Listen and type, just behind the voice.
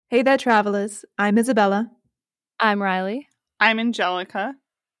Hey there, travelers. I'm Isabella, I'm Riley. I'm Angelica.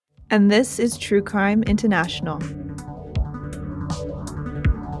 and this is True Crime International.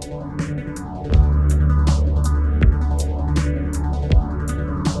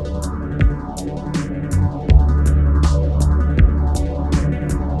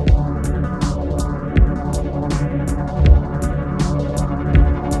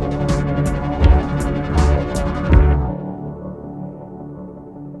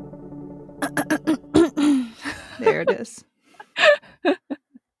 There it is.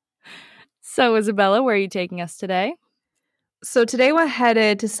 So, Isabella, where are you taking us today? So today we're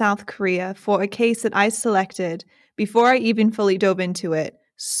headed to South Korea for a case that I selected before I even fully dove into it,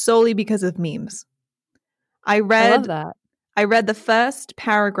 solely because of memes. I love that. read the first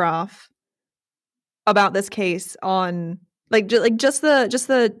paragraph about this case on just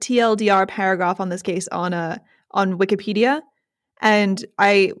the TLDR paragraph on this case on Wikipedia, and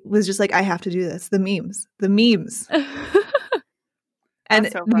I was just like, I have to do this. The memes. And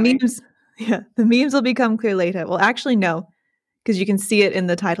That's so the funny. the memes will become clear later. Well, actually, no, because you can see it in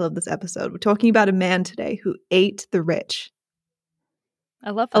the title of this episode. We're talking about a man today who ate the rich.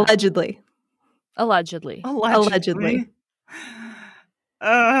 I love that. Allegedly.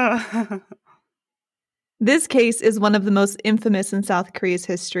 This case is one of the most infamous in South Korea's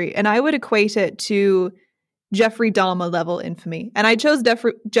history, and I would equate it to Jeffrey Dahmer level infamy. And I chose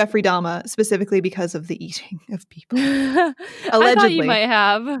Jeffrey Dahmer specifically because of the eating of people. I thought you might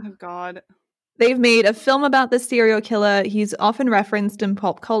have. Oh, God. They've made a film about this serial killer. He's often referenced in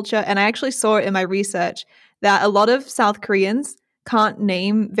pop culture, and I actually saw it in my research that a lot of South Koreans can't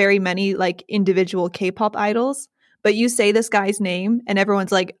name very many like individual K-pop idols, but you say this guy's name and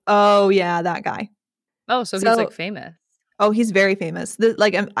everyone's like, oh yeah, that guy. Oh, so he's like famous. Oh, he's very famous.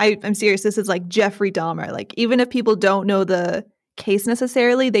 I'm serious. This is like Jeffrey Dahmer. Like, even if people don't know the case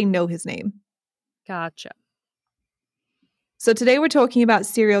necessarily, they know his name. Gotcha. So today we're talking about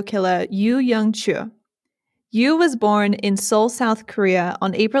serial killer Yoo Young-chul. Yoo was born in Seoul, South Korea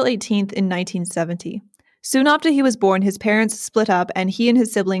on April 18th in 1970. Soon after he was born, his parents split up and he and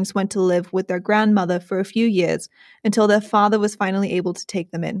his siblings went to live with their grandmother for a few years until their father was finally able to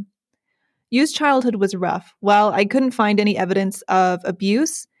take them in. Yoo's childhood was rough. While I couldn't find any evidence of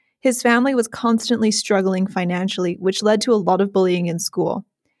abuse, his family was constantly struggling financially, which led to a lot of bullying in school.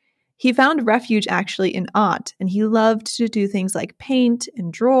 He found refuge actually in art, and he loved to do things like paint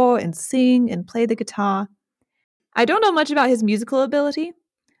and draw and sing and play the guitar. I don't know much about his musical ability,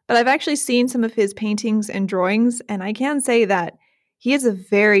 but I've actually seen some of his paintings and drawings, and I can say that he is a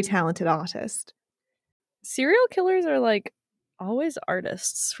very talented artist. Serial killers are like always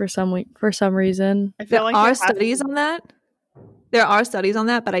artists for some reason. I feel There are studies on that. There are studies on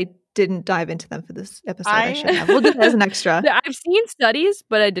that, but I didn't dive into them for this episode. I should have. We'll do that as an extra. I've seen studies,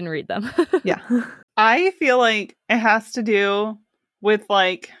 but I didn't read them. Yeah. I feel like it has to do with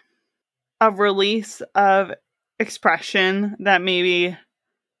like a release of expression that maybe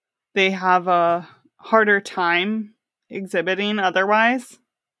they have a harder time exhibiting otherwise.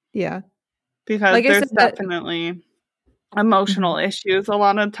 Yeah. Because like there's definitely emotional issues a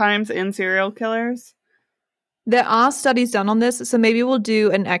lot of times in serial killers. There are studies done on this, so maybe we'll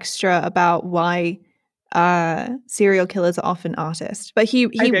do an extra about why serial killers are often artists. But he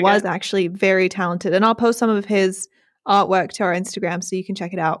was actually very talented, and I'll post some of his artwork to our Instagram so you can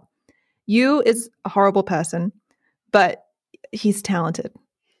check it out. Yoo is a horrible person, but he's talented.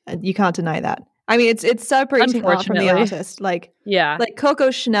 You can't deny that. I mean, it's separating art from the artist. Like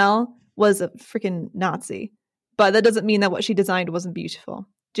Coco Chanel was a freaking Nazi, but that doesn't mean that what she designed wasn't beautiful.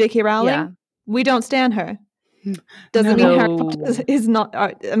 J.K. Rowling, we don't stand her. Doesn't mean Harry Potter is not.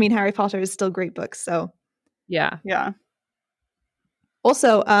 I mean, Harry Potter is still great books. So yeah.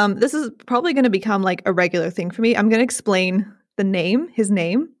 Also, this is probably going to become like a regular thing for me. I'm going to explain his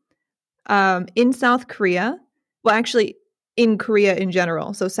name. In South Korea, well, actually, in Korea in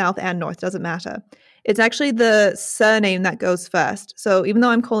general, so South and North, doesn't matter. It's actually the surname that goes first. So even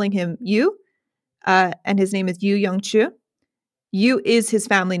though I'm calling him Yoo, and his name is Yoo Young-chul, Yoo is his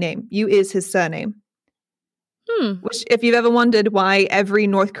family name. Yoo is his surname. Which, if you've ever wondered why every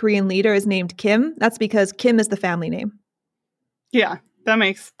North Korean leader is named Kim, that's because Kim is the family name. Yeah, that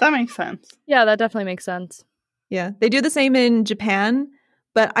makes sense. Yeah, that definitely makes sense. Yeah, they do the same in Japan,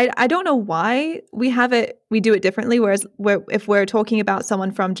 but I don't know why we do it differently. Whereas if we're talking about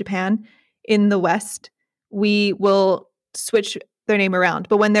someone from Japan in the West, we will switch their name around.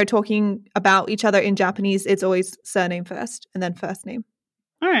 But when they're talking about each other in Japanese, it's always surname first and then first name.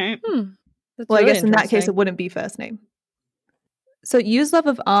 All right. Well, I guess in that case, it wouldn't be first name. So Yu's love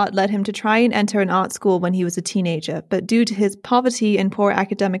of art led him to try and enter an art school when he was a teenager, but due to his poverty and poor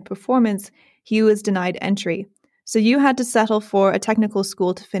academic performance, Yu was denied entry. So Yu had to settle for a technical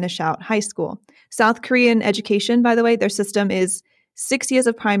school to finish out high school. South Korean education, by the way, their system is 6 years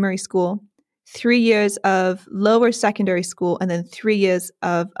of primary school, 3 years of lower secondary school, and then 3 years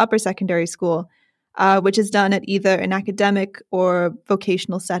of upper secondary school, which is done at either an academic or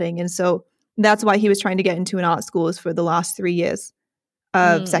vocational setting. And so that's why he was trying to get into an art school is for the last 3 years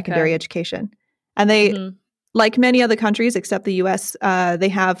of secondary education. And they, like many other countries except the US, they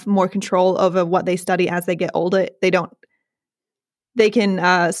have more control over what they study as they get older. They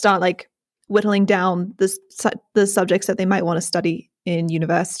can start like whittling down the subjects that they might want to study in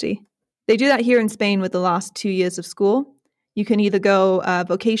university. They do that here in Spain with the last 2 years of school. You can either go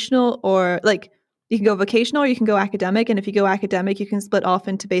vocational or you can go vocational or you can go academic. And if you go academic, you can split off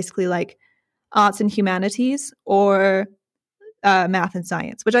into basically like arts and humanities or math and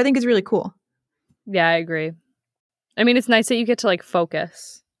science, which I think is really cool. Yeah, I agree. I mean, it's nice that you get to like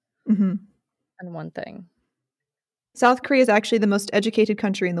focus on one thing. South Korea is actually the most educated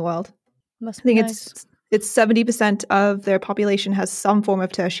country in the world. Must be nice. It's 70% of their population has some form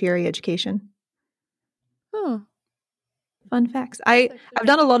of tertiary education. Oh. Fun facts. I've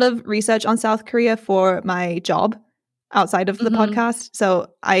done a lot of research on South Korea for my job outside of the podcast, so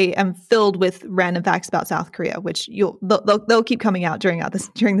I am filled with random facts about South Korea, which they'll keep coming out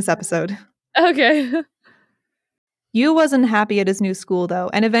during this episode. Okay. Yu wasn't happy at his new school though,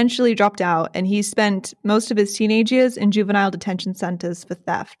 and eventually dropped out. And he spent most of his teenage years in juvenile detention centers for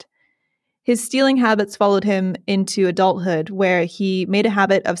theft. His stealing habits followed him into adulthood, where he made a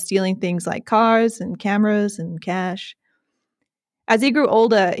habit of stealing things like cars and cameras and cash. As he grew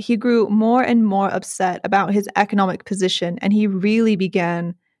older, he grew more and more upset about his economic position, and he really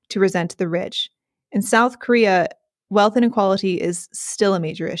began to resent the rich. In South Korea, wealth inequality is still a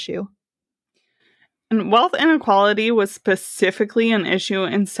major issue. And wealth inequality was specifically an issue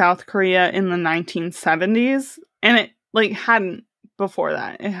in South Korea in the 1970s, and it hadn't before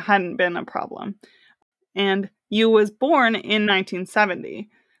that. It hadn't been a problem. And Yu was born in 1970,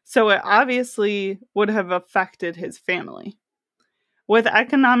 so it obviously would have affected his family. With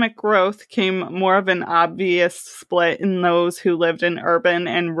economic growth came more of an obvious split in those who lived in urban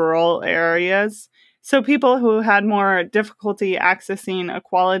and rural areas. So people who had more difficulty accessing a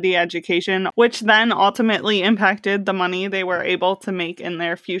quality education, which then ultimately impacted the money they were able to make in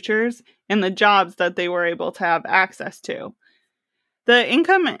their futures and the jobs that they were able to have access to. The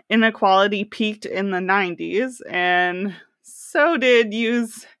income inequality peaked in the 90s, and so did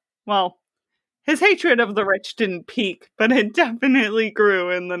his hatred of the rich didn't peak, but it definitely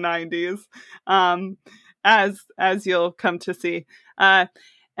grew in the 90s, as you'll come to see.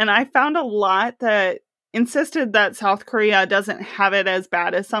 And I found a lot that insisted that South Korea doesn't have it as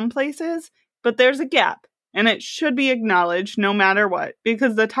bad as some places, but there's a gap, and it should be acknowledged no matter what,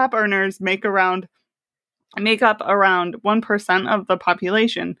 because the top earners make up around 1% of the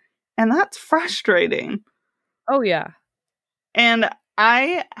population, and that's frustrating. Oh, yeah. And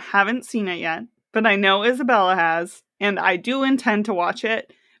I haven't seen it yet, but I know Isabella has, and I do intend to watch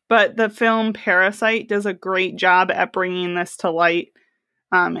it. But the film Parasite does a great job at bringing this to light,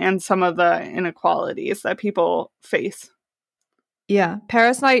 and some of the inequalities that people face. Yeah,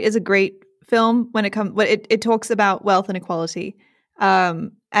 Parasite is a great film when it talks about wealth inequality,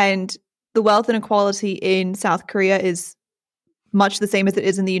 and the wealth inequality in South Korea is much the same as it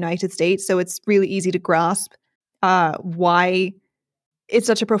is in the United States. So it's really easy to grasp why it's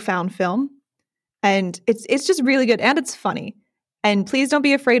such a profound film. And it's just really good, and it's funny. And please don't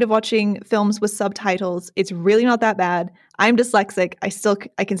be afraid of watching films with subtitles. It's really not that bad. I'm dyslexic.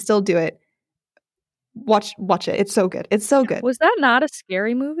 I can still do it. Watch it. It's so good. It's so good. Was that not a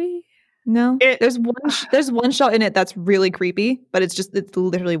scary movie? No. There's one shot in it that's really creepy, but it's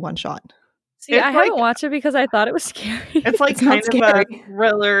literally one shot. See, I haven't watched it because I thought it was scary. It's kind of a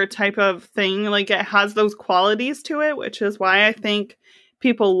thriller type of thing. Like, it has those qualities to it, which is why I think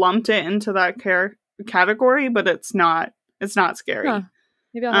people lumped it into that category, but it's not scary. Huh.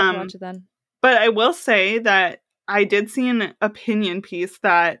 Maybe I'll have to watch it then. But I will say that I did see an opinion piece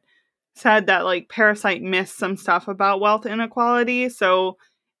that said that Parasite missed some stuff about wealth inequality. So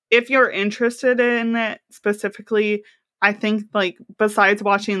if you're interested in it specifically, I think besides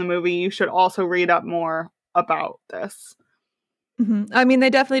watching the movie, you should also read up more about this. Mm-hmm. I mean, they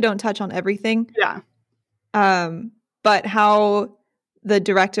definitely don't touch on everything. Yeah. But how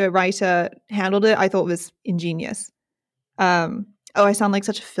the writer handled it, I thought was ingenious. I sound like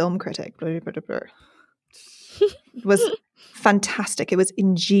such a film critic. It was fantastic. It was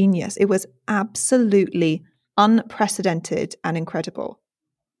ingenious. It was absolutely unprecedented and incredible.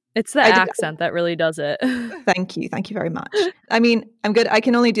 It's the accent that really does it. Thank you very much. I mean, I'm good. I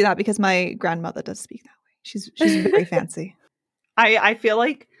can only do that because my grandmother does speak that way. She's very fancy. I feel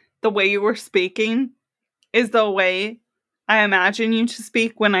like the way you were speaking is the way I imagine you to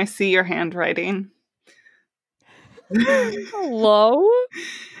speak when I see your handwriting. Hello?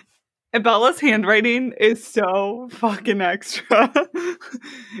 Bella's handwriting is so fucking extra.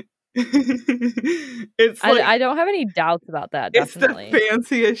 It's like, I don't have any doubts about that, definitely. It's the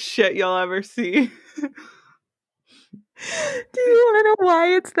fanciest shit you'll ever see. Do you want to know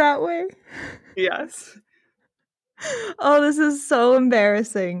why it's that way? Yes. Oh, this is so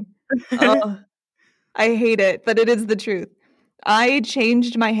embarrassing. Oh, I hate it, but it is the truth. I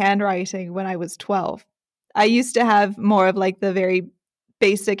changed my handwriting when I was 12. I used to have more of like the very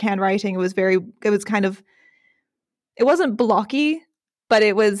basic handwriting. It wasn't blocky, but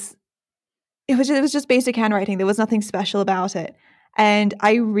it was just basic handwriting. There was nothing special about it. And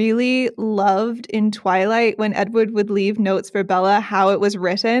I really loved in Twilight when Edward would leave notes for Bella how it was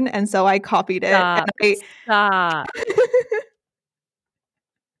written, and so I copied it. Stop.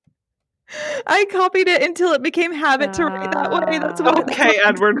 I copied it until it became habit to write that way. That's what. Okay,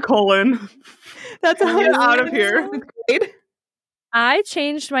 Edward Cullen. That's how get out of here. I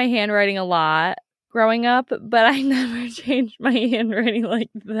changed my handwriting a lot growing up, but I never changed my handwriting like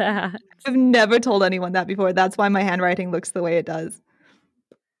that. I've never told anyone that before. That's why my handwriting looks the way it does.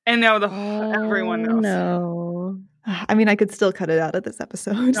 And now everyone knows. No. I mean, I could still cut it out of this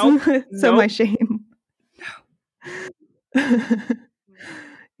episode. Nope. My shame. No.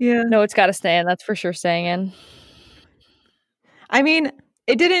 Yeah. No, it's got to stay in. That's for sure staying in. I mean,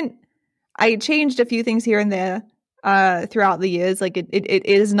 it didn't. I changed a few things here and there throughout the years. Like it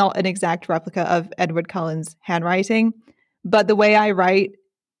is not an exact replica of Edward Cullen's handwriting, but the way I write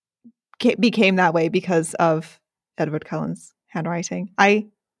became that way because of Edward Cullen's handwriting. I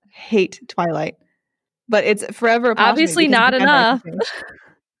hate Twilight, but it's forever a part obviously of me not enough.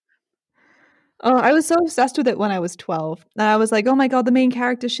 Oh, I was so obsessed with it when I was 12. And I was like, oh my God, the main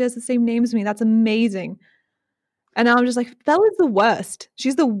character shares the same name as me. That's amazing. And now I'm just like, Bella's the worst.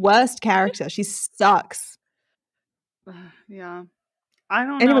 She's the worst character. She sucks. Yeah. I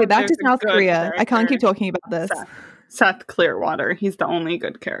don't know. Anyway, back to South Korea. Character. I can't keep talking about this. Seth Clearwater. He's the only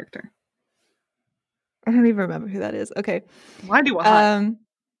good character. I don't even remember who that is. Okay. Why do I?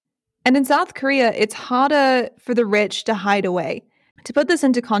 And in South Korea, it's harder for the rich to hide away. To put this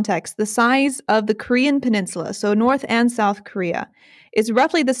into context, the size of the Korean peninsula, so North and South Korea, is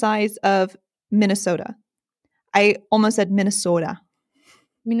roughly the size of Minnesota. I almost said Minnesota.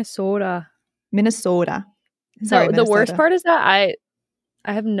 Minnesota. Sorry, the worst part is that I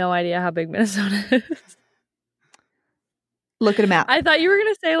have no idea how big Minnesota is. Look at a map. I thought you were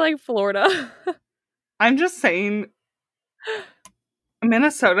going to say like Florida. I'm just saying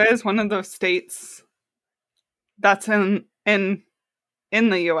Minnesota is one of those states that's in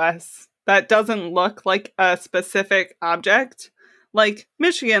the US that doesn't look like a specific object. Like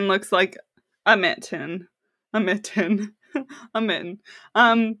Michigan looks like a mitten. A mitten.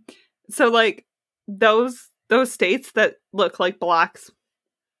 So like those states that look like blocks.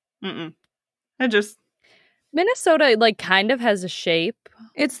 Minnesota like kind of has a shape.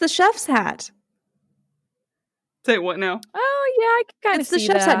 It's the chef's hat. Say what now? Oh yeah, I can kind of see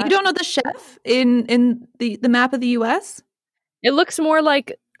that. It's the chef's hat. You don't know the chef in the map of the US? It looks more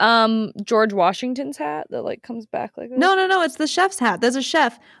like George Washington's hat that like comes back like this. No, it's the chef's hat. There's a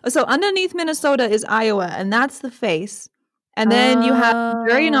chef. So underneath Minnesota is Iowa, and that's the face. And then you have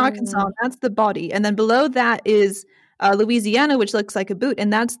Missouri and Arkansas, and that's the body. And then below that is Louisiana, which looks like a boot,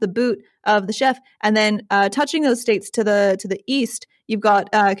 and that's the boot of the chef. And then touching those states to the east, you've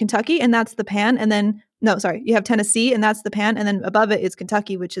got Kentucky, and that's the pan. And then you have Tennessee, and that's the pan. And then above it is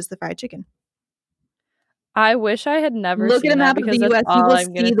Kentucky, which is the fried chicken. I wish I had never look at a map of the U.S. You will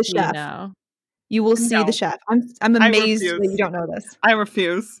see the chef. Now. You will see the chef. I'm amazed that you don't know this. I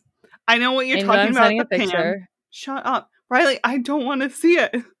refuse. I know what you're talking about. The pan. Shut up, Riley. I don't want to see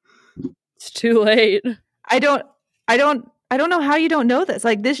it. It's too late. I don't know how you don't know this.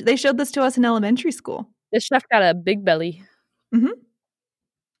 Like this, they showed this to us in elementary school. This chef got a big belly. Mm-hmm.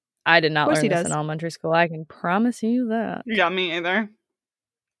 I did not learn this in elementary school. I can promise you that. Yeah, me either.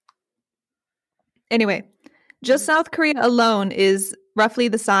 Anyway, just South Korea alone is roughly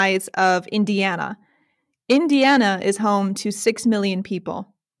the size of Indiana. Indiana is home to 6 million people.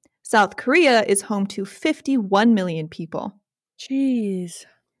 South Korea is home to 51 million people. Jeez.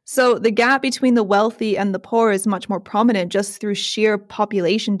 So the gap between the wealthy and the poor is much more prominent just through sheer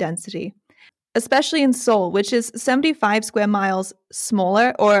population density, especially in Seoul, which is 75 square miles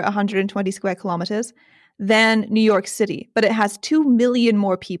smaller or 120 square kilometers than New York City, but it has 2 million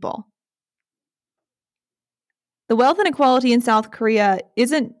more people. The wealth inequality in South Korea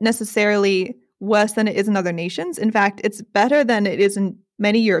isn't necessarily worse than it is in other nations. In fact, it's better than it is in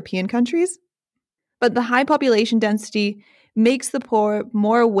many European countries. But the high population density makes the poor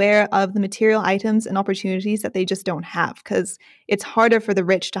more aware of the material items and opportunities that they just don't have, because it's harder for the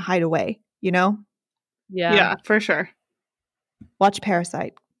rich to hide away, you know? Yeah, for sure. Watch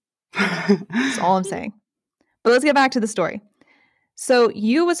Parasite. That's all I'm saying. But let's get back to the story. So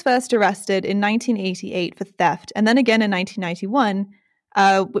Yu was first arrested in 1988 for theft, and then again in 1991,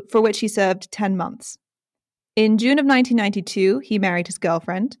 for which he served 10 months. In June of 1992, he married his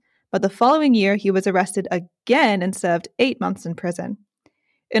girlfriend, but the following year he was arrested again and served 8 months in prison.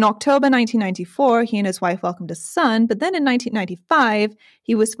 In October 1994, he and his wife welcomed a son, but then in 1995,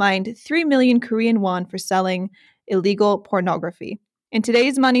 he was fined 3 million Korean won for selling illegal pornography. In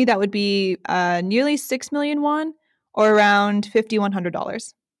today's money, that would be nearly 6 million won, or around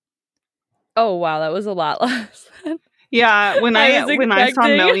 $5,100. Oh, wow, that was a lot less. Yeah, when I saw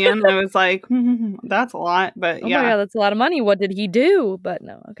expecting. million, I was like, that's a lot. But Oh yeah, my God, that's a lot of money. What did he do? But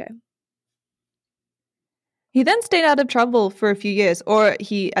no, okay. He then stayed out of trouble for a few years, or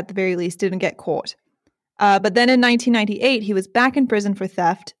he, at the very least, didn't get caught. But then in 1998, he was back in prison for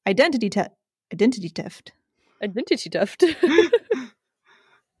theft, identity theft. Identity theft.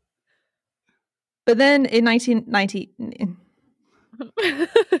 But then in 1990,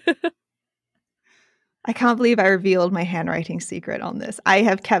 I can't believe I revealed my handwriting secret on this. I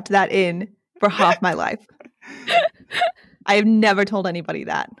have kept that in for half my life. I have never told anybody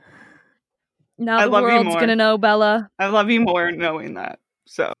that. Now the world's going to know, Bella. I love you more knowing that.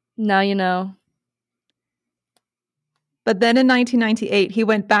 So now you know. But then in 1998, he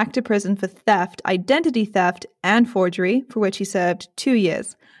went back to prison for theft, identity theft, and forgery, for which he served 2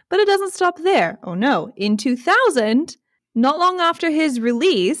 years. But it doesn't stop there. Oh no. In 2000, not long after his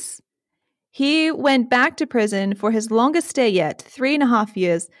release, he went back to prison for his longest stay yet, 3.5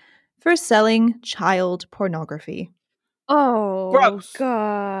 years, for selling child pornography. Oh, gross.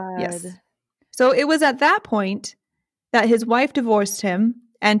 God. Yes. So it was at that point that his wife divorced him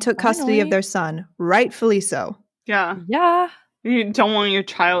and took custody of their son, rightfully so. Yeah. Yeah. You don't want your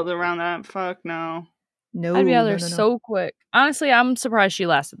child around that. Fuck no. No. I'd be out there so quick. Honestly, I'm surprised she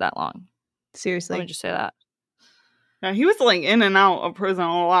lasted that long. Seriously. Let me just say that. Yeah, he was like in and out of prison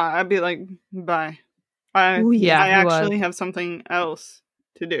a lot. I'd be like, bye. I actually have something else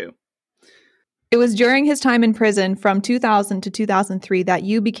to do. It was during his time in prison from 2000 to 2003 that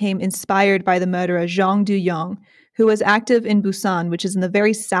Yu became inspired by the murderer Jang Do-young, who was active in Busan, which is in the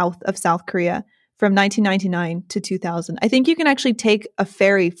very south of South Korea, from 1999 to 2000. I think you can actually take a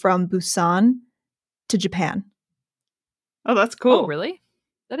ferry from Busan to Japan. Oh, that's cool. Oh, really?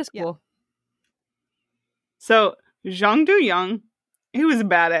 That is cool. Yeah. So, Jang Do-young, he was a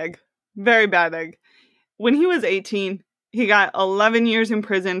bad egg. Very bad egg. When he was 18, he got 11 years in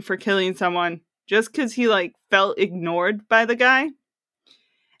prison for killing someone just because he felt ignored by the guy.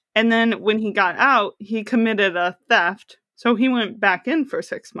 And then when he got out, he committed a theft. So he went back in for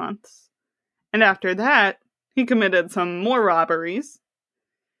 6 months. And after that, he committed some more robberies.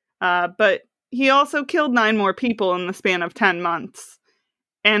 But he also killed 9 more people in the span of 10 months.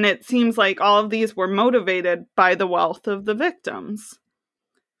 And it seems like all of these were motivated by the wealth of the victims.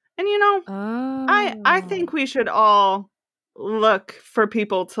 And I think we should all look for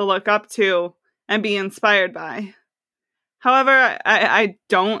people to look up to and be inspired by. However, I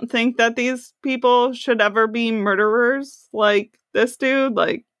don't think that these people should ever be murderers like this dude.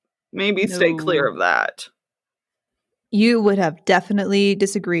 Maybe stay clear of that. You would have definitely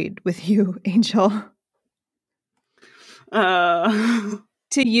disagreed with you, Angel. To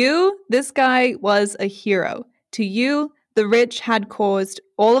you, this guy was a hero. To you, the rich had caused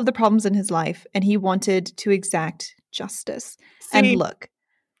all of the problems in his life, and he wanted to exact justice. See, and look.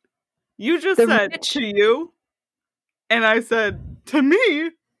 You just said to you, and I said, to me,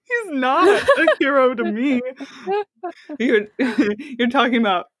 he's not a hero to me. You're talking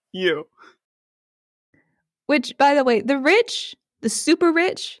about you. Which, by the way, the rich, the super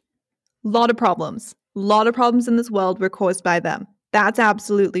rich, lot of problems. A lot of problems in this world were caused by them. That's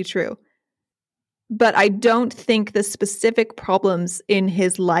absolutely true. But I don't think the specific problems in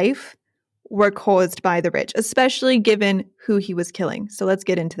his life were caused by the rich, especially given who he was killing. So let's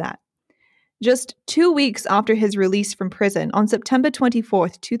get into that. Just 2 weeks after his release from prison, on September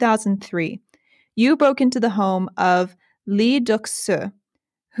 24th, 2003, Yu broke into the home of Lee Duk-soo,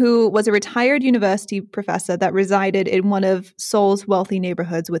 who was a retired university professor that resided in one of Seoul's wealthy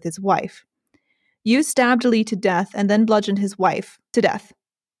neighborhoods with his wife. Yu stabbed Lee to death and then bludgeoned his wife to death.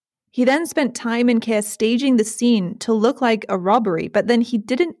 He then spent time and care staging the scene to look like a robbery, but then he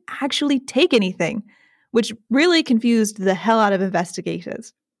didn't actually take anything, which really confused the hell out of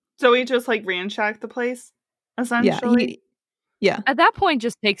investigators. So he just like ransacked the place, essentially? Yeah. At that point,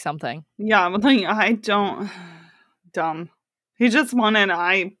 just take something. Yeah, but like, I don't... Dumb. He just wanted...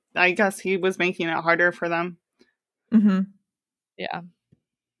 I guess he was making it harder for them. Mm-hmm. Yeah.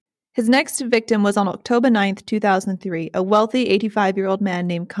 His next victim was on October 9th, 2003, a wealthy 85-year-old man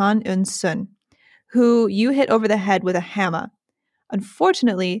named Kan Un-sun, who Yu hit over the head with a hammer.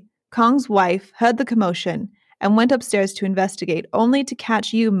 Unfortunately, Kong's wife heard the commotion and went upstairs to investigate, only to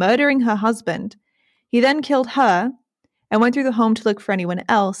catch Yu murdering her husband. He then killed her and went through the home to look for anyone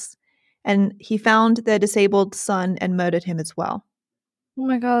else, and he found their disabled son and murdered him as well. Oh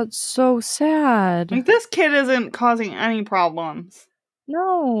my god, so sad. Like, this kid isn't causing any problems.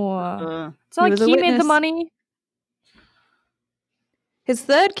 No. It's He not like was a he made the witness. money. His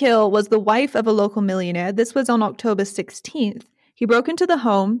third kill was the wife of a local millionaire. This was on October 16th. He broke into the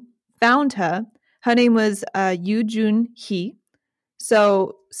home, found her. Her name was Yu Jun-hee,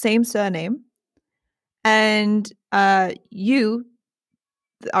 so same surname. And Yu,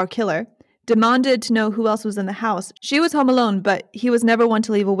 our killer, demanded to know who else was in the house. She was home alone, but he was never one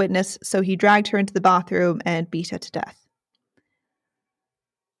to leave a witness, so he dragged her into the bathroom and beat her to death.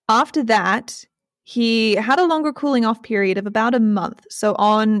 After that, he had a longer cooling off period of about a month. So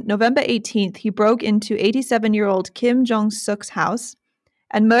on November 18th, he broke into 87-year-old Kim Jong-suk's house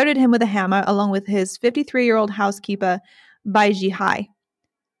and murdered him with a hammer along with his 53-year-old housekeeper, Bai Ji-hai.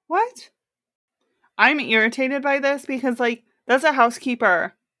 What? I'm irritated by this because, like, that's a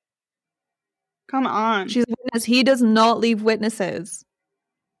housekeeper. Come on. She's a witness. He does not leave witnesses.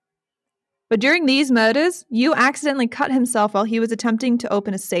 But during these murders, Yu accidentally cut himself while he was attempting to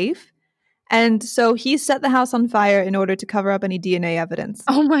open a safe. And so he set the house on fire in order to cover up any DNA evidence.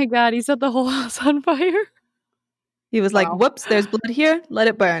 Oh my god, he set the whole house on fire. He was like, Wow. whoops, there's blood here. Let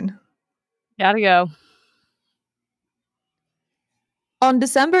it burn. Gotta go. On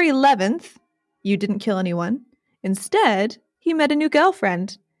December 11th, Yu didn't kill anyone. Instead, he met a new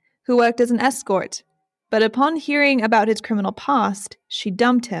girlfriend who worked as an escort. But upon hearing about his criminal past, she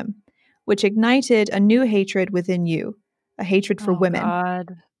dumped him, which ignited a new hatred within Yu, a hatred for women.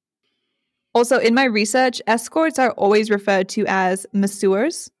 God. Also, in my research, escorts are always referred to as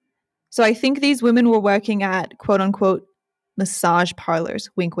masseurs. So I think these women were working at quote-unquote massage parlors,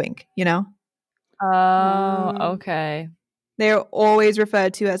 wink, wink, you know? Oh, okay. They're always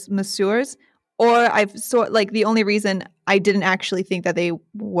referred to as masseurs. Or I've sort like the only reason I didn't actually think that they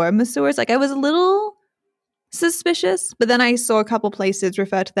were masseurs, like I was a little suspicious, but then I saw a couple places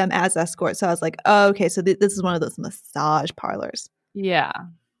refer to them as escorts. So I was like, oh, okay, so this is one of those massage parlors. Yeah.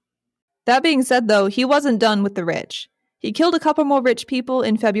 That being said, though, he wasn't done with the rich. He killed a couple more rich people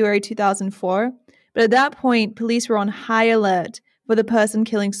in February 2004, but at that point, police were on high alert for the person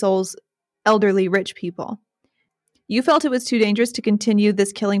killing Seoul's elderly rich people. Yu felt it was too dangerous to continue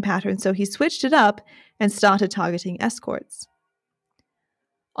this killing pattern, so he switched it up and started targeting escorts.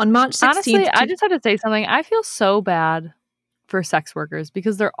 On March 16th... Honestly, I just have to say something. I feel so bad for sex workers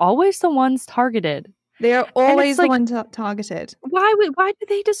because they're always the ones targeted. They are always the like, one targeted. Why do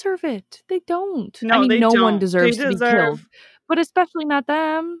they deserve it? They don't. No, I mean, they no don't. one deserves They to be killed, but especially not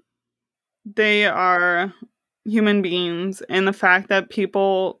them. They are human beings, and the fact that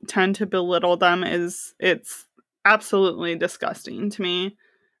people tend to belittle them it's absolutely disgusting to me.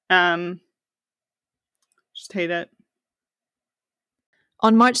 Just hate it.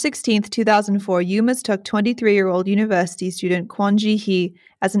 On March 16th, 2004, Yu mistook 23-year-old university student Kwon Ji-hee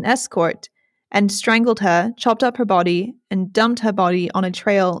as an escort and strangled her, chopped up her body, and dumped her body on a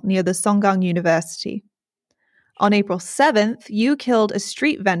trail near the Songgang University. On April 7th, Yu killed a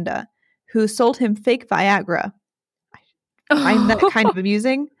street vendor who sold him fake Viagra. I find that kind of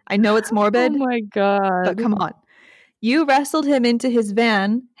amusing. I know it's morbid. Oh my god. But come on. Yu wrestled him into his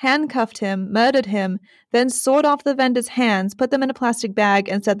van, handcuffed him, murdered him, then sawed off the vendor's hands, put them in a plastic bag,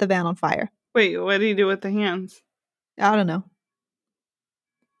 and set the van on fire. Wait, what did he do with the hands? I don't know.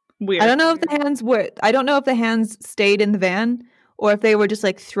 Weird. I don't know if the hands stayed in the van or if they were just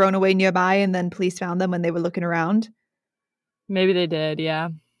like thrown away nearby and then police found them when they were looking around. Maybe they did, yeah.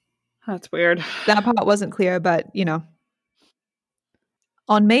 That's weird. That part wasn't clear, but you know.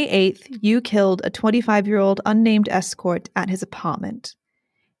 On May 8th, Yu killed a 25-year-old unnamed escort at his apartment.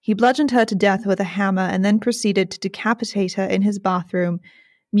 He bludgeoned her to death with a hammer and then proceeded to decapitate her in his bathroom,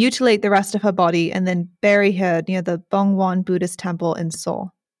 mutilate the rest of her body, and then bury her near the Bongwon Buddhist temple in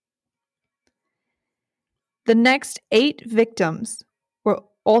Seoul. The next 8 victims were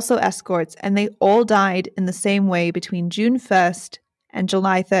also escorts, and they all died in the same way between June 1st and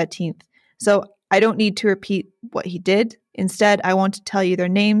July 13th. So I don't need to repeat what he did. Instead, I want to tell you their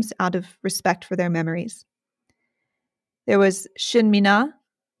names out of respect for their memories. There was Shin Mina,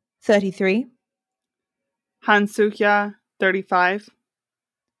 33, Han Suk-ya, 35.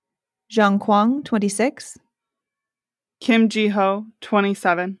 Zhang Kwang, 26, Kim Ji-ho,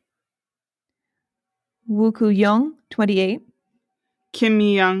 27. Woo Koo-young, 28, Kim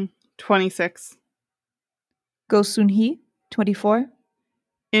Mi-young, 26. Go Soon-hee, 24,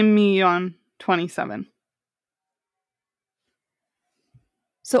 Im Mi-yeon, 27.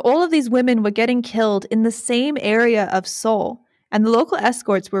 So all of these women were getting killed in the same area of Seoul, and the local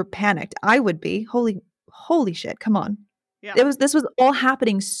escorts were panicked. I would be. Holy shit, come on. Yeah. This was all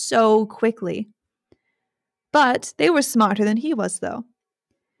happening so quickly. But they were smarter than he was, though.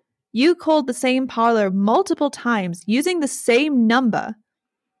 You called the same parlor multiple times using the same number,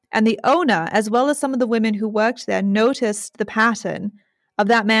 and the owner, as well as some of the women who worked there, noticed the pattern of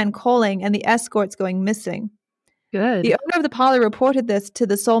that man calling and the escorts going missing. Good. The owner of the parlor reported this to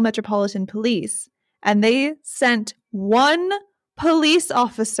the Seoul Metropolitan Police, and they sent one police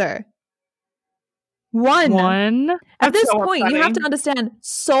officer. One. At That's this so point, you have to upsetting. understand,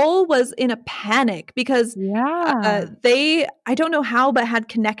 Seoul was in a panic because Yeah. they, I don't know how, but had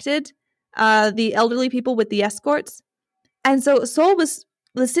connected the elderly people with the escorts. And so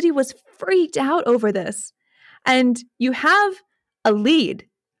the city was freaked out over this. And you have a lead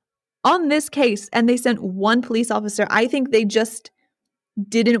on this case, and they sent one police officer. I think they just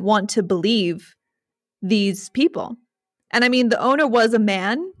didn't want to believe these people. And I mean, the owner was a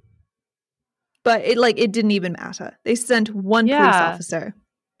man, but it didn't even matter. They sent one police Yeah. officer.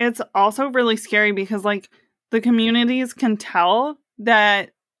 It's also really scary because, like, the communities can tell that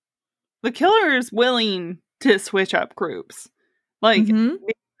the killer is willing to switch up groups. Like, Mhm.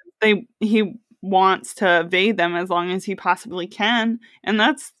 he wants to evade them as long as he possibly can. And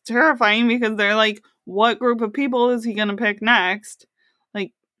that's terrifying because they're like, what group of people is he going to pick next?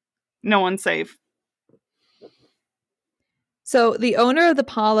 Like, no one's safe. So the owner of the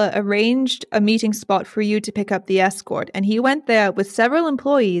parlor arranged a meeting spot for you to pick up the escort, and he went there with several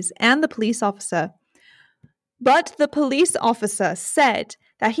employees and the police officer. But the police officer said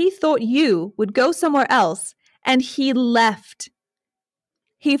that he thought you would go somewhere else, and he left.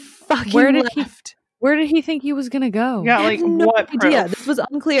 He fucking Where did left. Where did he think he was gonna go? Yeah, I like, have no what idea. proof? This was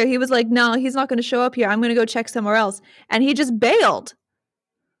unclear. He was like, no, he's not going to show up here. I'm going to go check somewhere else. And he just bailed.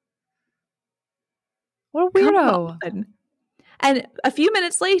 What a Come weirdo. on. And a few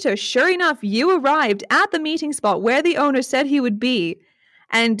minutes later, sure enough, you arrived at the meeting spot where the owner said he would be.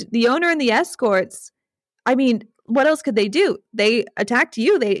 And the owner and the escorts, I mean, what else could they do? They attacked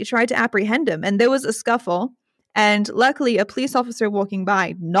you. They tried to apprehend him. And there was a scuffle. And luckily, a police officer walking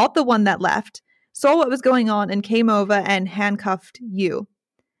by, not the one that left, saw what was going on and came over and handcuffed you.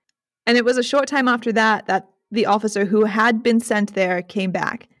 And it was a short time after that that the officer who had been sent there came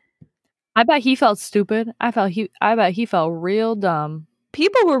back. I bet he felt stupid. I bet he felt real dumb.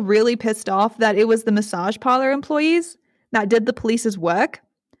 People were really pissed off that it was the massage parlor employees that did the police's work.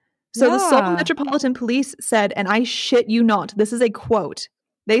 So the Seoul Yeah. Metropolitan Police said, and I shit you not, this is a quote.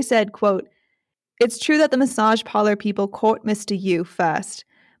 They said, quote, "It's true that the massage parlor people caught Mr. Yu first,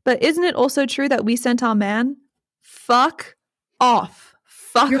 but isn't it also true that we sent our man? Fuck off.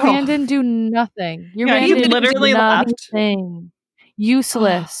 Fuck Your off." man didn't do nothing. Your Yeah, man he did literally left. nothing.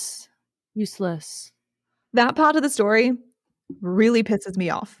 Useless. Useless. That part of the story really pisses me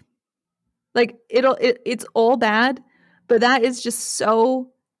off. Like it's all bad, but that is just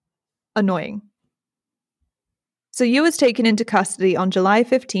so annoying. So Yu was taken into custody on July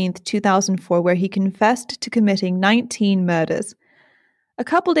 15th, 2004, where he confessed to committing 19 murders. A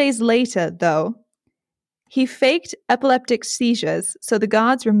couple days later, though, he faked epileptic seizures, so the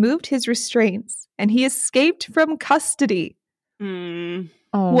guards removed his restraints, and he escaped from custody. Hmm.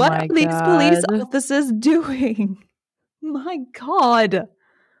 Oh What my are these police God. officers doing? My God.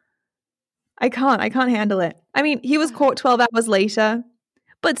 I can't handle it. I mean, he was caught 12 hours later,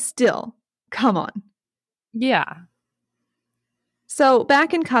 but still, come on. Yeah. So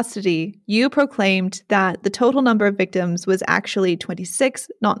back in custody, you proclaimed that the total number of victims was actually 26,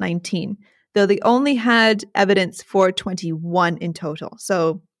 not 19, though they only had evidence for 21 in total.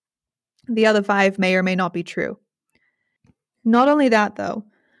 So the other 5 may or may not be true. Not only that, though,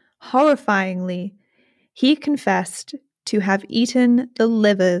 horrifyingly, he confessed to have eaten the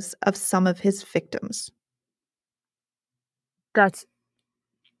livers of some of his victims. That's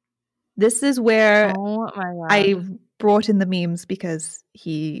This is where oh my God. I brought in the memes because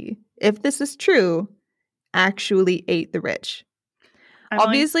he, if this is true, actually ate the rich. I'm like,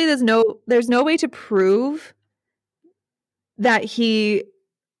 Obviously, there's no way to prove that he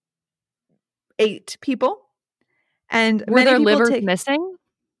ate people. And Were many their people livers missing?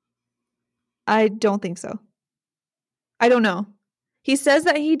 I don't think so. I don't know. He says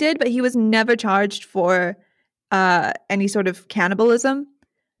that he did, but he was never charged for any sort of cannibalism.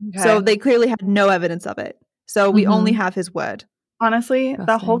 Okay. So they clearly had no evidence of it. So we only have his word. Honestly,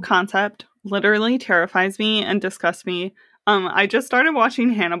 the whole Disgusting. concept literally terrifies me and disgusts me. I just started watching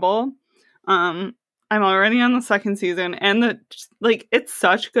Hannibal. I'm already on the second season, and it's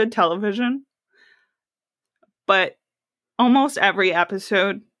such good television. But almost every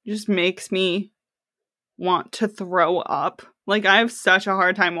episode just makes me want to throw up. Like, I have such a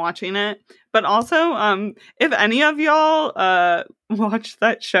hard time watching it. But also, if any of y'all watch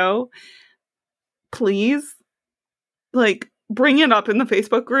that show, please, bring it up in the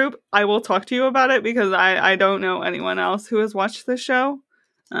Facebook group. I will talk to you about it because I don't know anyone else who has watched this show.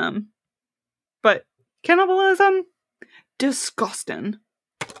 But cannibalism, disgusting.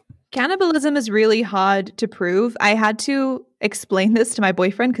 Cannibalism is really hard to prove. I had to explain this to my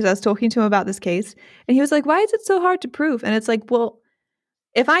boyfriend because I was talking to him about this case. And he was like, why is it so hard to prove? And it's like, well,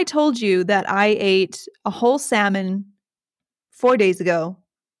 if I told you that I ate a whole salmon 4 days ago,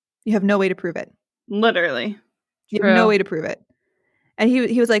 you have no way to prove it. Literally. You have no way to prove it. And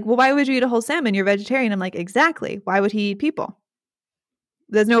he was like, well, why would you eat a whole salmon? You're vegetarian. I'm like, exactly. Why would he eat people?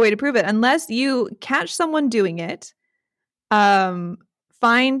 There's no way to prove it unless you catch someone doing it,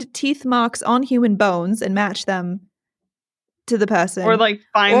 find teeth marks on human bones and match them to the person. Or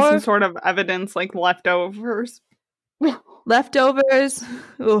find some sort of evidence, like leftovers. Leftovers.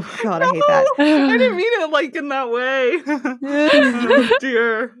 Oh, God, I hate that. I didn't mean it in that way. Oh,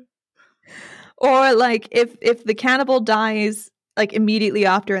 dear. Or if the cannibal dies immediately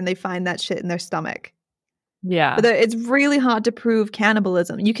after and they find that shit in their stomach. Yeah. But it's really hard to prove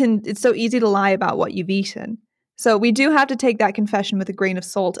cannibalism. It's so easy to lie about what you've eaten. So we do have to take that confession with a grain of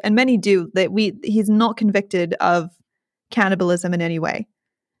salt, and many do. He's not convicted of cannibalism in any way.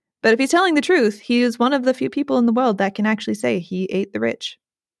 But if he's telling the truth, he is one of the few people in the world that can actually say he ate the rich.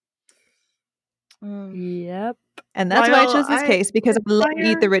 Yep. And that's why I chose this case, because I love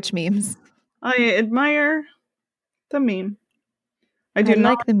eat the rich memes. I admire the meme. I do like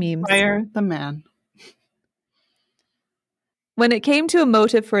not the memes. admire the man. When it came to a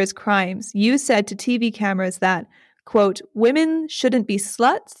motive for his crimes, you said to TV cameras that, quote, women shouldn't be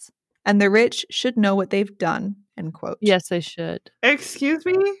sluts and the rich should know what they've done, end quote. Yes, they should. Excuse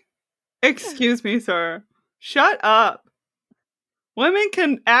me? Excuse me, sir. Shut up. Women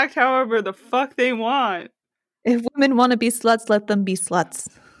can act however the fuck they want. If women want to be sluts, let them be sluts.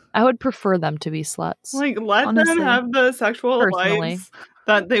 I would prefer them to be sluts. Let them have the sexual lives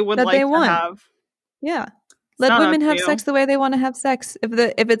that they would like to have. Yeah. Let women have sex the way they want to have sex.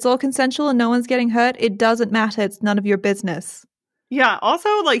 If it's all consensual and no one's getting hurt, it doesn't matter. It's none of your business. Yeah. Also,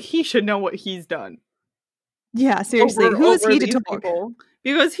 he should know what he's done. Yeah, seriously. Who is he to talk? People?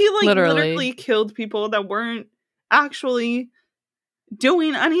 Because he literally killed people that weren't actually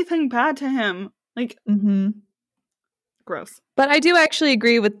doing anything bad to him. Gross. But I do actually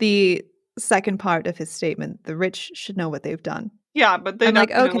agree with the second part of his statement. The rich should know what they've done. Yeah, but they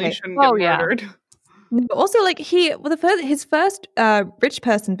definitely shouldn't get murdered. Also, his first rich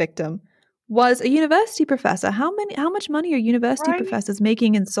person victim was a university professor. How much money are university professors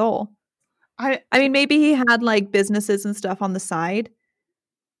making in Seoul? I mean, maybe he had businesses and stuff on the side,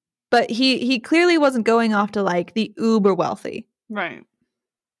 but he clearly wasn't going after the uber wealthy. Right.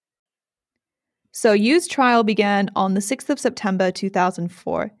 So Yu's trial began on the 6th of September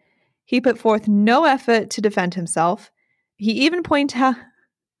 2004. He put forth no effort to defend himself. He even pointed out...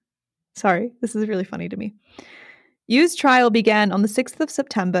 Sorry, this is really funny to me. Yu's trial began on the 6th of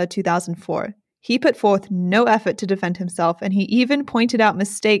September 2004. He put forth no effort to defend himself, and he even pointed out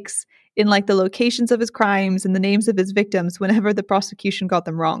mistakes in the locations of his crimes and the names of his victims whenever the prosecution got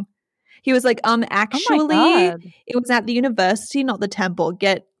them wrong. He was actually, it was at the university, not the temple.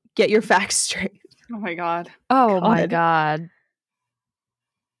 Get your facts straight. Oh my God. Oh my God.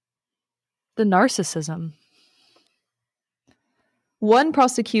 The narcissism. One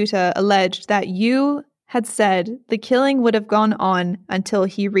prosecutor alleged that Yu had said the killing would have gone on until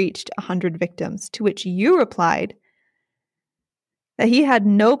he reached 100 victims, to which Yu replied that he had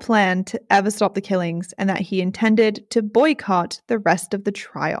no plan to ever stop the killings and that he intended to boycott the rest of the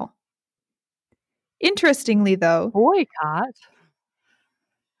trial. Interestingly, though, boycott?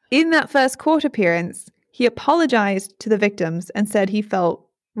 In that first court appearance, he apologized to the victims and said he felt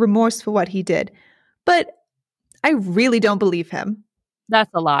remorse for what he did. But I really don't believe him.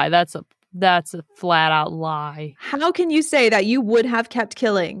 That's a lie. That's a flat out lie. How can you say that you would have kept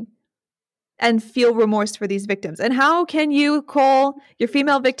killing and feel remorse for these victims. And how can you call your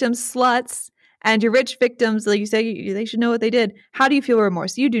female victims sluts and your rich victims, like you say, they should know what they did? How do you feel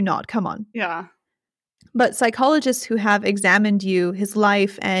remorse? You do not. Come on. Yeah. But psychologists who have examined Yu, his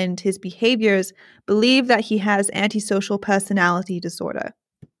life, and his behaviors believe that he has antisocial personality disorder.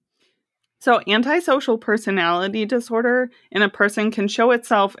 So antisocial personality disorder in a person can show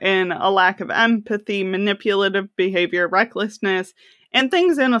itself in a lack of empathy, manipulative behavior, recklessness, and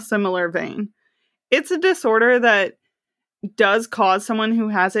things in a similar vein. It's a disorder that does cause someone who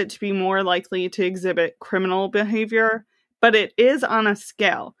has it to be more likely to exhibit criminal behavior, but it is on a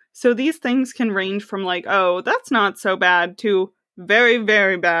scale. So these things can range from like, oh, that's not so bad, to very,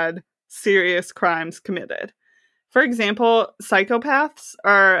 very bad, serious crimes committed. For example, psychopaths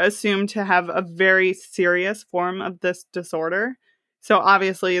are assumed to have a very serious form of this disorder. So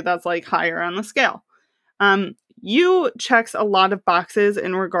obviously that's like higher on the scale. Yu checks a lot of boxes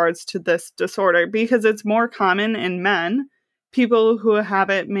in regards to this disorder because it's more common in men. People who have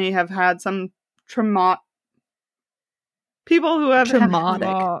it may have had some traumatic. People who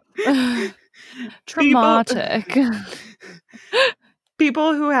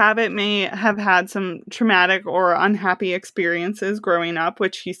have it may have had some traumatic or unhappy experiences growing up,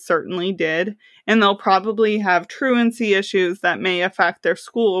 which he certainly did, and they'll probably have truancy issues that may affect their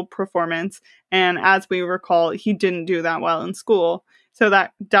school performance, and as we recall, he didn't do that well in school, so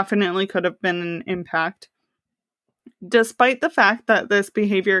that definitely could have been an impact. Despite the fact that this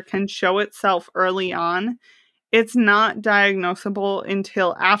behavior can show itself early on, it's not diagnosable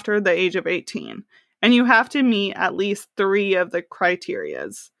until after the age of 18. And you have to meet at least 3 of the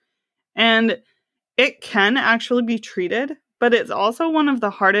criterias. And it can actually be treated, but it's also one of the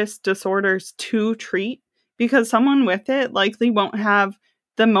hardest disorders to treat because someone with it likely won't have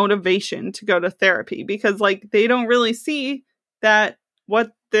the motivation to go to therapy because like they don't really see that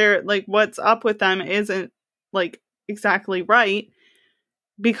what they're like what's up with them isn't like exactly right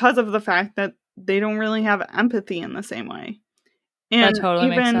because of the fact that they don't really have empathy in the same way. And that totally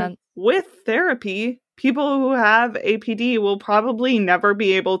makes sense. With therapy, people who have APD will probably never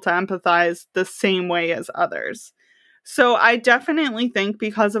be able to empathize the same way as others. So I definitely think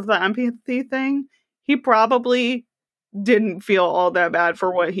because of the empathy thing, he probably didn't feel all that bad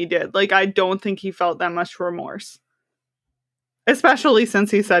for what he did. Like, I don't think he felt that much remorse. Especially since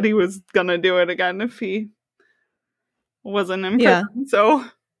he said he was going to do it again if he wasn't in prison. So...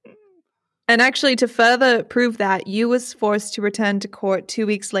 And actually, to further prove that, Yu was forced to return to court 2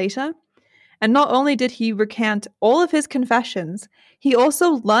 weeks later. And not only did he recant all of his confessions, he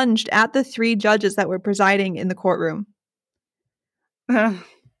also lunged at the 3 judges that were presiding in the courtroom.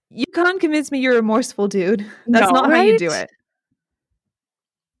 You can't convince me you're remorseful, dude. That's not how you do it.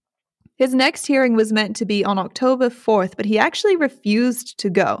 His next hearing was meant to be on October 4th, but he actually refused to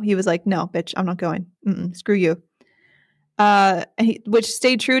go. He was like, no, bitch, I'm not going. Screw you. Which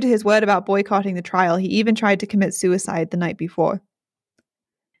stayed true to his word about boycotting the trial. He even tried to commit suicide the night before.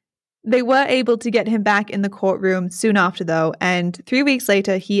 They were able to get him back in the courtroom soon after, though, and 3 weeks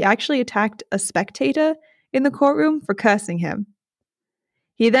later, he actually attacked a spectator in the courtroom for cursing him.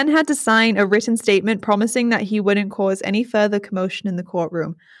 He then had to sign a written statement promising that he wouldn't cause any further commotion in the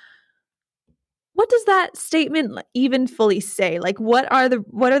courtroom. What does that statement even fully say? Like, what are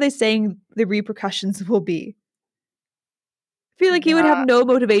they saying the repercussions will be? I feel like he would have no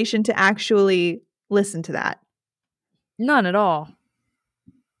motivation to actually listen to that. None at all.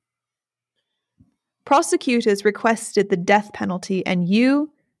 Prosecutors requested the death penalty, and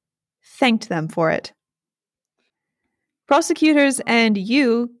Yu thanked them for it. Prosecutors and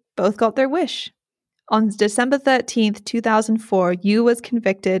Yu both got their wish. On December 13th, 2004, Yu was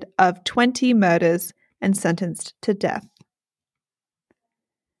convicted of 20 murders and sentenced to death.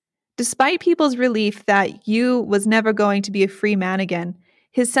 Despite people's relief that Yu was never going to be a free man again,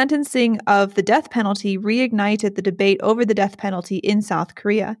 his sentencing of the death penalty reignited the debate over the death penalty in South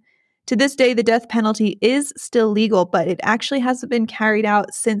Korea. To this day, the death penalty is still legal, but it actually hasn't been carried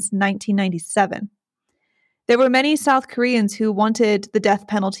out since 1997. There were many South Koreans who wanted the death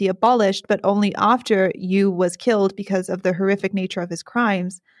penalty abolished, but only after Yu was killed because of the horrific nature of his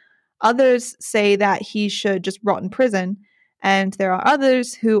crimes. Others say that he should just rot in prison, and there are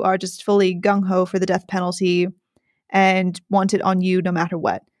others who are just fully gung-ho for the death penalty and want it on Yu no matter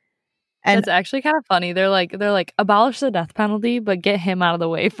what. And that's actually kind of funny. They're like, abolish the death penalty, but get him out of the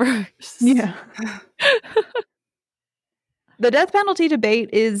way first. Yeah. The death penalty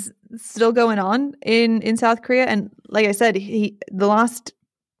debate is still going on in South Korea. And like I said, the last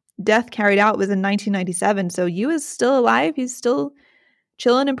death carried out was in 1997. So Yu is still alive. He's still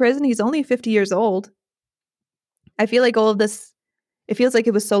chilling in prison. He's only 50 years old. I feel like all of this It feels like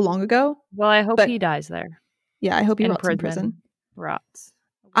it was so long ago. Well, I hope But- he dies there. Yeah, I hope he In rots in prison. Rots.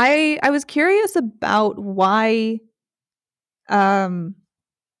 I was curious about why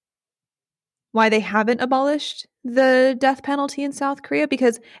they haven't abolished the death penalty in South Korea,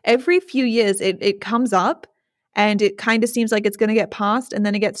 because every few years it comes up and it kind of seems like it's going to get passed and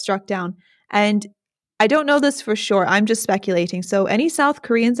then it gets struck down. And I don't know this for sure. I'm just speculating. So any South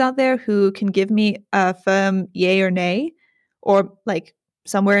Koreans out there who can give me a firm yay or nay, or like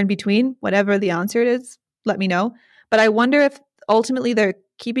somewhere in between, whatever the answer is, let me know. But I wonder if ultimately they're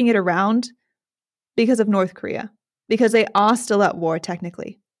keeping it around because of North Korea, because they are still at war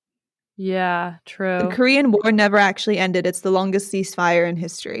technically. Yeah, true. The Korean War never actually ended. It's the longest ceasefire in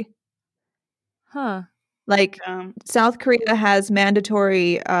history. Huh. Like, South Korea has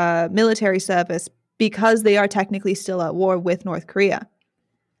mandatory military service because they are technically still at war with North Korea.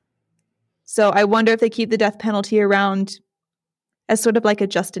 So I wonder if they keep the death penalty around as sort of like a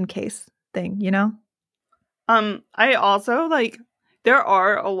just in case thing, you know? I also, like, there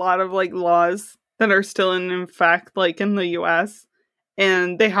are a lot of, like, laws that are still in effect, like, in the US,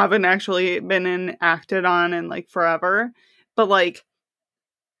 and they haven't actually been enacted on in, like, forever, but, like,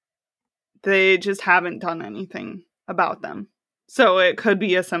 they just haven't done anything about them. So it could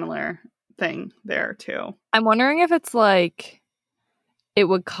be a similar thing there, too. I'm wondering if it's like it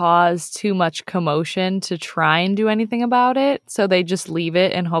would cause too much commotion to try and do anything about it, so they just leave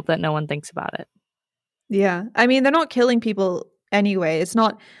it and hope that no one thinks about it. Yeah. I mean, they're not killing people anyway. It's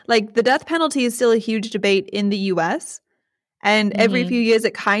not like the death penalty is still a huge debate in the US. And every few years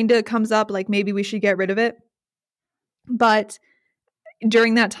it kind of comes up like maybe we should get rid of it. But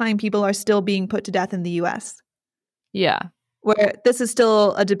during that time, people are still being put to death in the US. Yeah. Where this is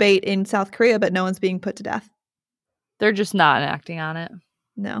still a debate in South Korea, but no one's being put to death. They're just not enacting on it.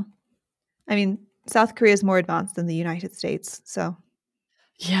 No. I mean, South Korea is more advanced than the United States, so.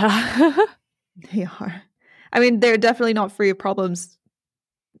 Yeah. They are. I mean, they're definitely not free of problems,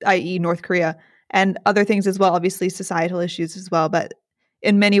 i.e. North Korea, and other things as well, obviously societal issues as well, but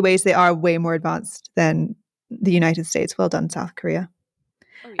in many ways they are way more advanced than the United States. Well done, South Korea.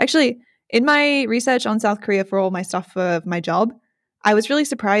 Oh, yeah. Actually, in my research on South Korea for all my stuff for my job, I was really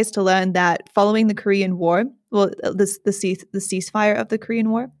surprised to learn that following the Korean War, well, the ceasefire of the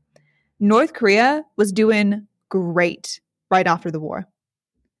Korean War, North Korea was doing great right after the war.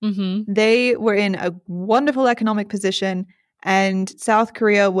 Mm-hmm. They were in a wonderful economic position, and South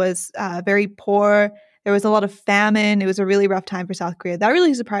Korea was very poor. There was a lot of famine. It was a really rough time for South Korea. That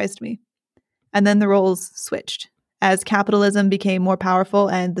really surprised me. And then the roles switched as capitalism became more powerful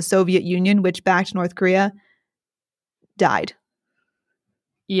and the Soviet Union, which backed North Korea, died.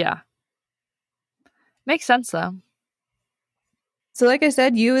 Yeah. Makes sense, though. So like I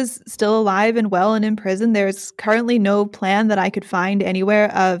said, Yu is still alive and well and in prison. There's currently no plan that I could find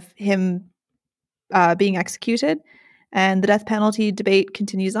anywhere of him being executed. And the death penalty debate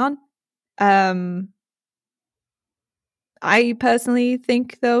continues on. I personally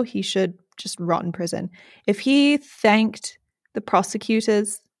think, though, he should just rot in prison. If he thanked the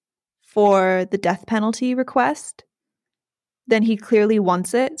prosecutors for the death penalty request, then he clearly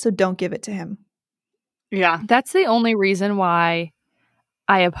wants it, so don't give it to him. Yeah. That's the only reason why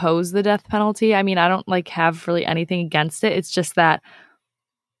I oppose the death penalty. I mean, I don't like have really anything against it. It's just that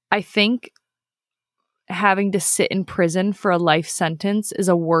I think having to sit in prison for a life sentence is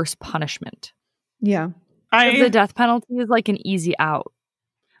a worse punishment. Yeah. The death penalty is like an easy out.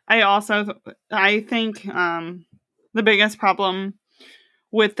 I think the biggest problem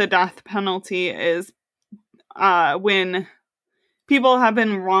with the death penalty is when people have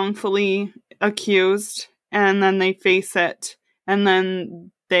been wrongfully accused and then they face it and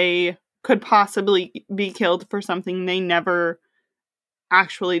then they could possibly be killed for something they never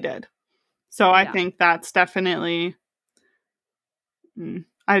actually did. So I think that's definitely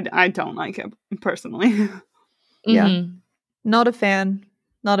I don't like it personally. Yeah. Mm-hmm. Not a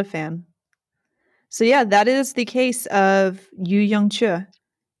fan. So yeah, that is the case of Yu Young-chul.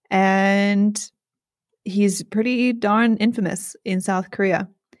 And he's pretty darn infamous in South Korea.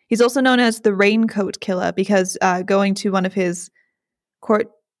 He's also known as the Raincoat Killer because going to one of his court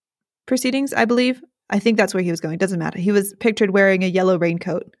proceedings, I believe. I think that's where he was going. Doesn't matter. He was pictured wearing a yellow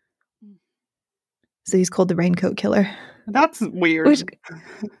raincoat. So he's called the Raincoat Killer. That's weird.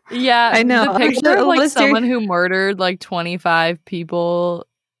 Yeah, I know. The picture of like someone who murdered like 25 people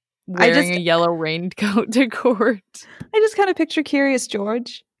wearing a yellow raincoat to court. I just kind of picture Curious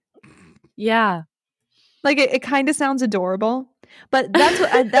George. Yeah. Like it kind of sounds adorable, but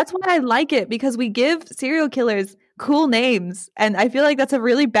that's why I like it, because we give serial killers cool names, and I feel like that's a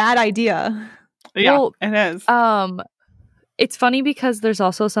really bad idea. Yeah, well, it is. It's funny because there's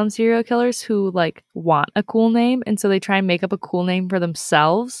also some serial killers who like want a cool name, and so they try and make up a cool name for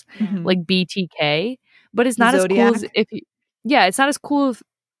themselves, Mhm. like BTK. But it's The not as cool as Zodiac. if you, yeah, it's not as cool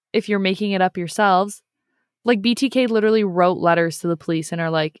if you're making it up yourselves. Like BTK literally wrote letters to the police and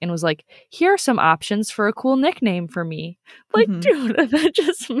was like, here are some options for a cool nickname for me. Like, Mhm. dude, that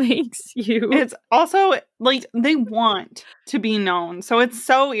just makes you. It's also like they want to be known. So it's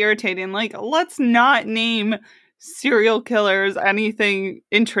so irritating. Like, let's not name serial killers anything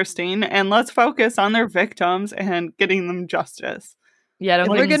interesting and let's focus on their victims and getting them justice. Yeah, don't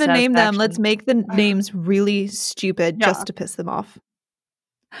If give we're them going to name them, let's satisfaction. make the names really stupid Yeah. just to piss them off.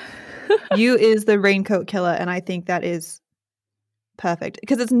 You is the raincoat killer, and I think that is perfect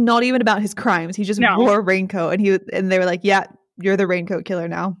because it's not even about his crimes. He just No. wore a raincoat, and they were like, "Yeah, you're the raincoat killer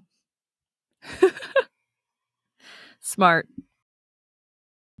now." Smart.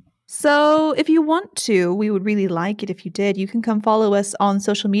 So, if you want to, we would really like it if you did. You can come follow us on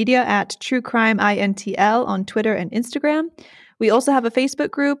social media at True Crime INTL on Twitter and Instagram. We also have a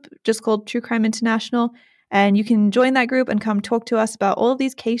Facebook group just called True Crime International, and you can join that group and come talk to us about all of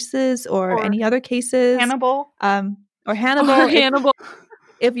these cases or any other cases. Hannibal. Or Hannibal. Or Hannibal.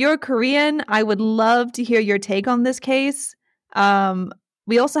 If you're Korean, I would love to hear your take on this case.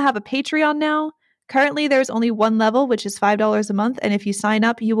 We also have a Patreon now. Currently, there's only one level, which is $5 a month. And if you sign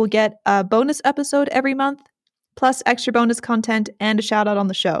up, you will get a bonus episode every month, plus extra bonus content and a shout out on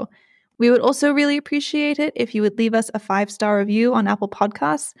the show. We would also really appreciate it if you would leave us a 5-star review on Apple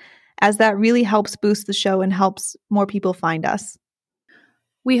Podcasts, as that really helps boost the show and helps more people find us.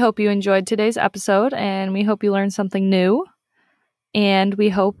 We hope you enjoyed today's episode, and we hope you learned something new. And we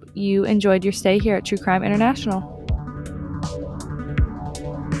hope you enjoyed your stay here at True Crime International.